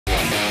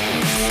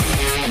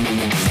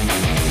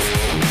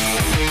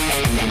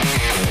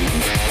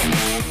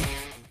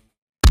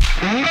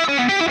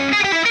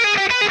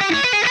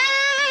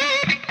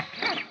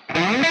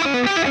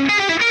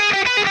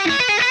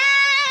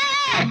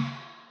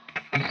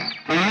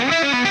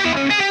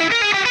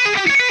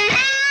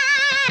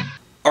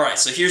Alright,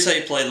 so here's how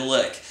you play the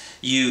lick.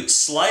 You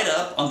slide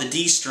up on the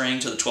D string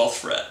to the 12th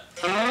fret.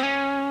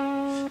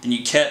 Then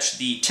you catch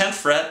the 10th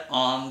fret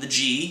on the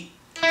G.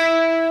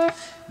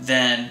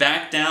 Then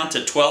back down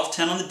to 12,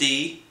 10 on the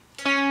D.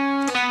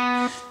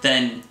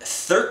 Then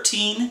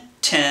 13,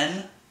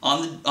 10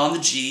 on the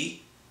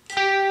G.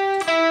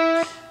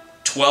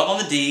 12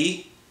 on the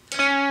D.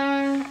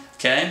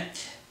 Okay.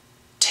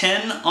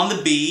 10 on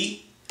the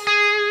B.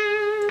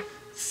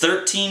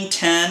 13,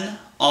 10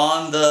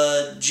 on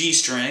the G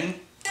string.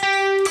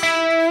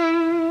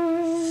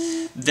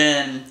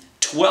 Then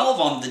 12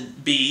 on the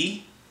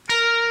B,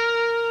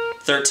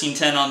 13,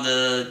 10 on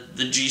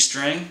the G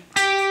string,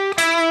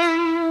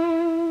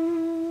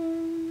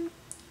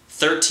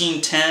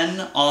 13,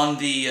 10 on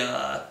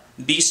the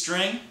B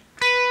string,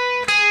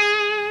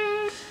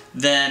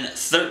 then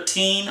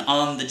 13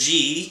 on the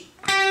G,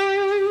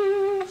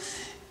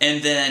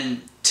 and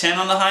then 10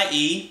 on the high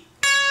E,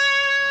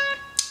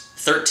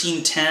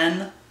 13,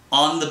 10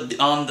 on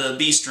the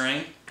B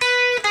string,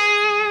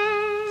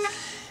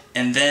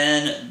 and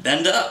then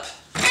bend up.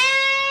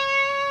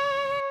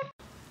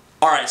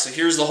 Alright, so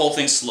here's the whole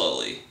thing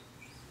slowly.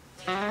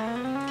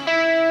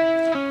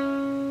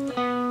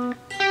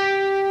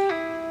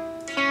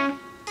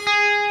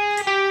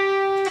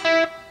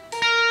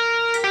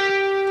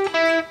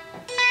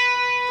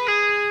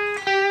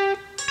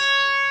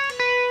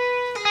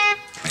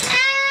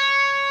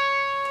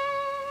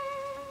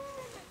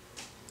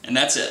 And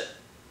that's it.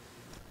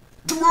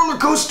 The roller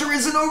coaster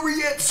isn't over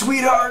yet,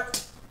 sweetheart.